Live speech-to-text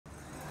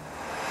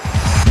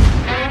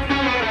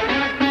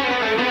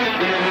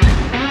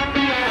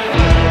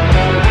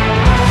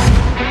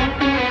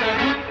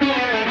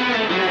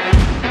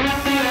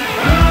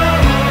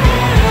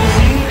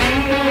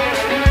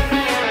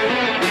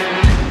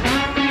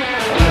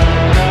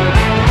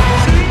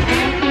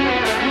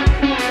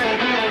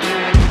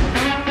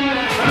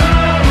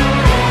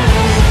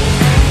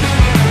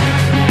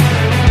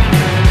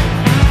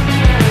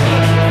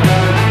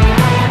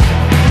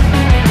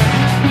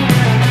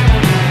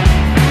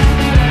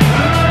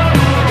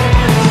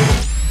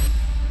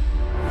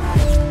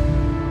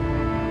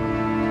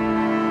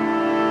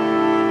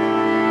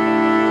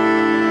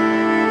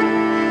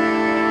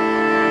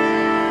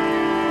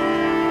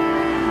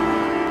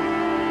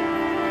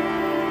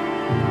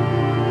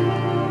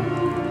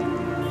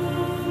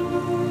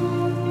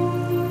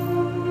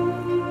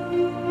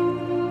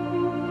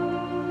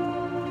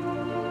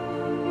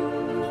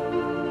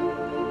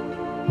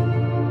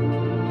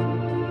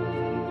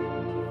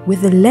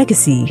With a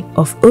legacy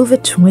of over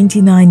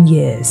 29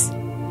 years,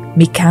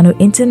 Mikano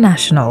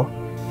International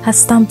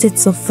has stamped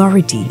its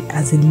authority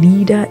as a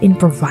leader in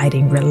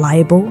providing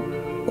reliable,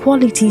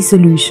 quality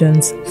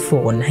solutions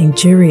for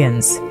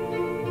Nigerians.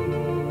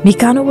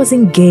 Mikano was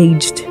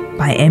engaged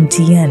by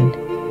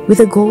MTN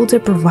with a goal to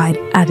provide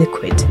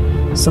adequate,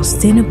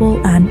 sustainable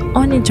and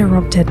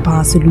uninterrupted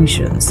power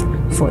solutions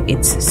for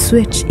its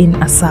switch in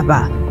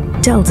Asaba,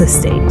 Delta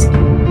State.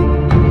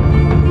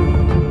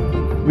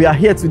 We are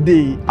here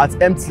today at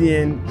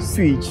MTN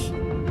Switch,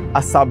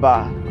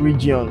 Asaba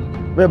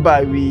region,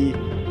 whereby we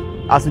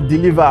to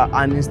deliver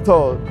and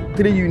install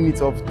 3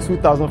 units of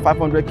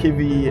 2,500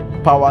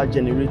 kVA power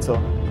generator.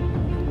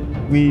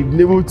 We've been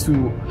able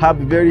to have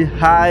a very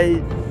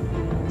high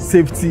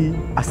safety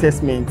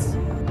assessment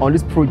on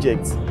this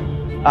project,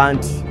 and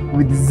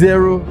with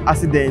 0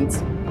 accidents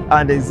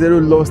and a 0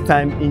 lost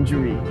time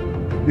injury.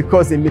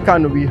 Because in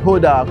Mikano, we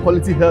hold our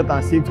quality health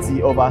and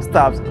safety of our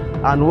staffs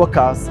and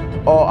workers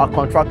or our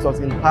contractors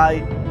in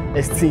high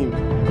esteem.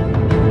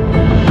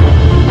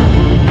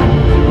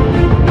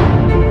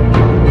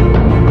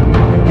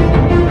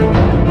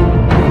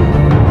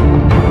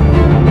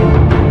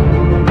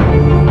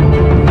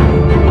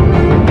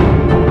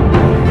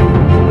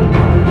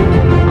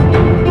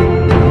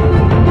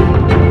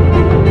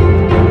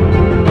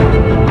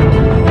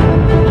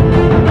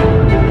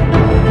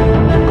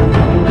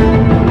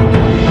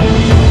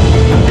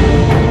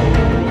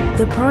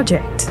 The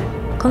project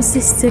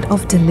consisted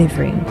of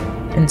delivering,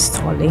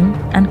 installing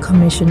and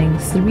commissioning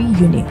 3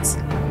 units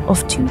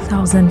of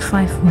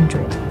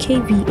 2,500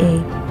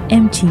 kVA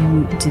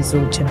MTU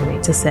diesel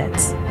generator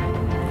sets.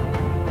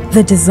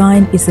 The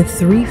design is a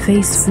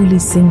 3-phase fully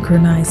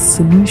synchronized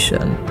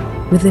solution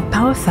with a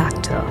power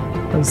factor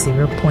of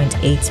 0.8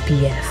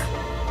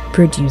 pf,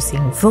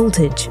 producing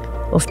voltage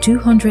of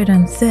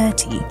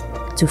 230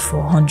 to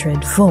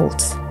 400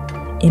 volts,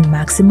 a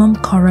maximum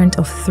current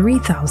of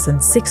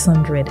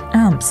 3,600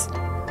 amps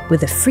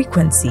with a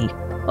frequency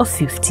of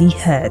 50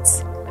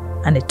 Hz,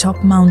 and a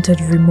top-mounted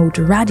remote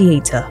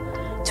radiator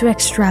to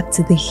extract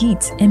the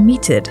heat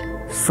emitted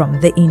from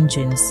the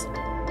engines.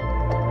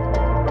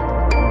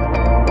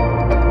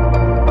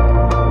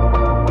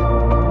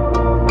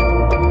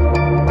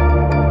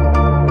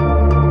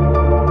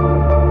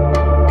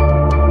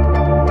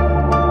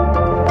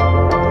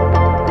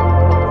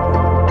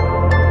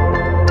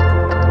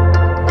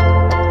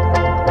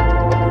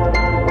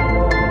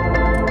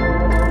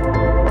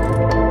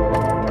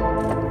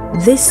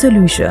 This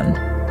solution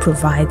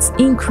provides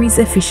increased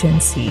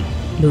efficiency,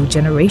 low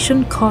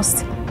generation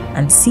cost,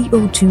 and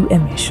CO2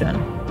 emission.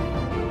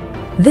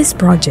 This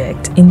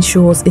project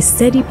ensures a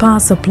steady power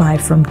supply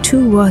from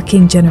 2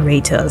 working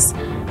generators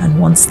and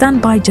 1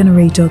 standby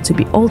generator to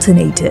be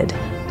alternated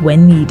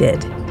when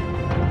needed.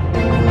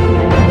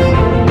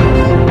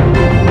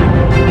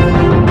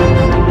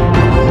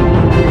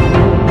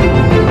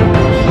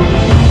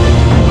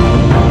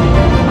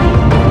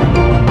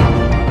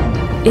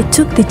 It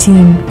took the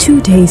team 2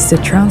 days to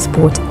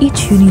transport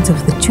each unit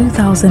of the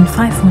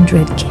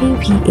 2,500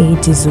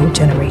 kVA diesel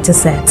generator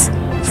sets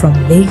from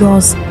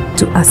Lagos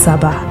to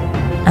Asaba,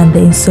 and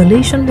the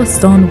installation was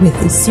done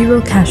with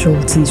 0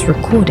 casualties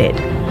recorded,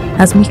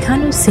 as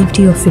Mikano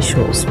safety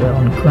officials were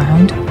on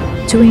ground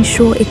to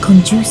ensure a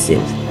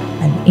conducive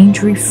and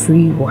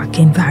injury-free work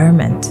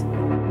environment.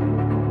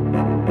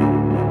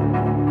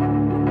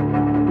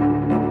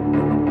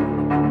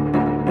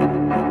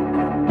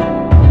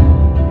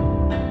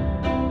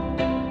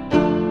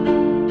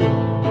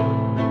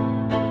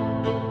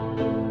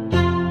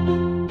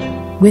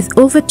 With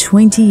over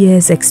 20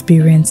 years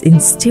experience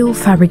in steel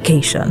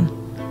fabrication,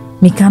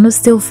 Mikano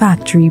Steel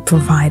Factory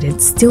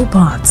provided steel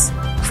parts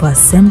for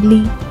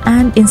assembly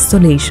and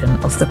installation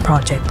of the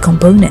project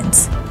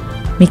components.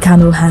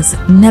 Mikano has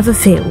never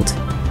failed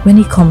when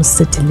it comes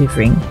to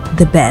delivering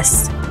the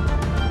best.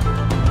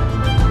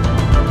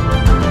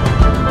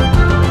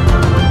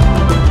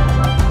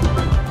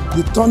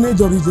 The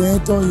tonnage of the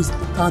generator is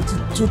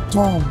 32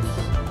 tons.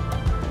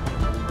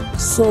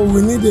 So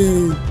we need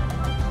a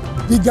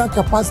bigger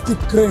capacity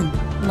crane,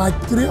 like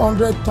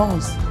 300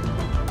 tons,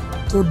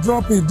 to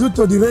drop it due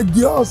to the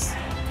radius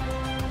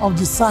of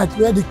the site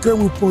where the crane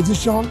will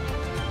position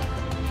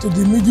to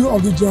the middle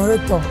of the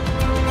generator.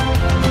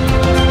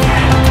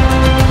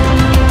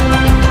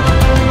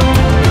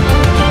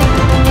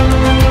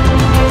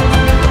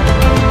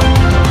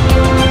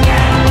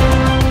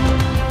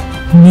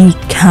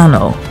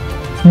 Mikano,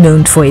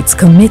 known for its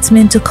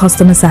commitment to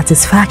customer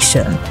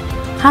satisfaction,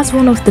 has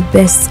one of the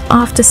best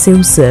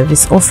after-sales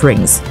service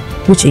offerings,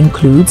 which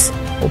includes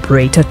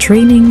operator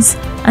trainings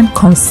and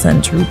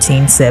constant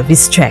routine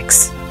service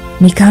checks.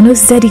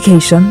 Mikano's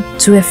dedication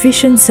to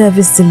efficient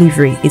service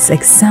delivery is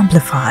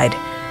exemplified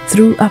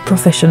through a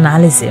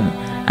professionalism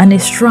and a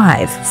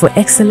strive for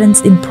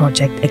excellence in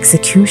project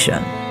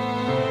execution.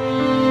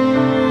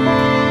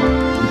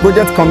 The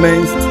project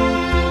commenced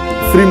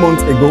 3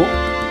 months ago,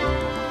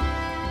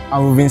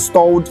 and we've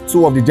installed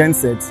 2 of the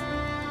gensets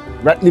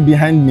rightly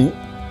behind me.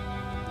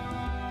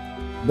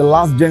 The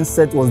last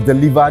genset was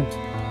delivered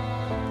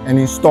and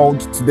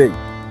installed today.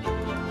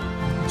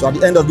 So at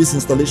the end of this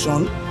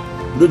installation,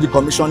 we do the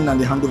commissioning and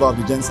the handover of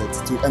the genset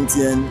to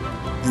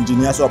MTN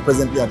engineers who are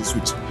presently at the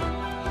switch.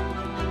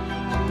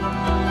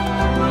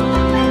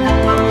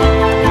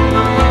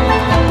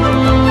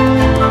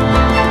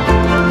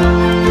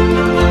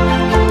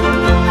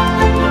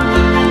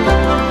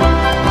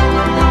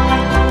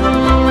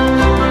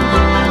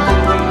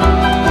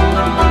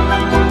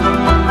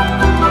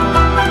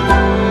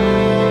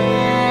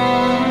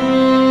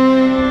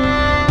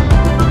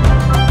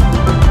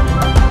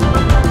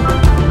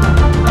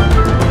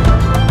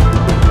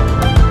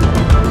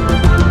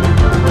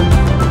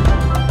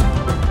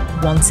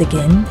 Once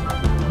again,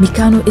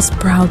 Mikano is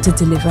proud to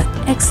deliver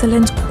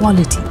excellent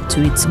quality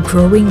to its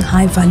growing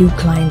high-value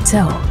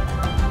clientele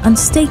and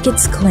stake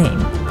its claim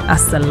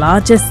as the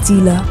largest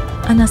dealer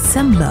and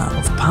assembler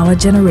of power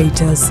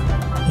generators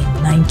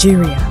in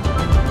Nigeria.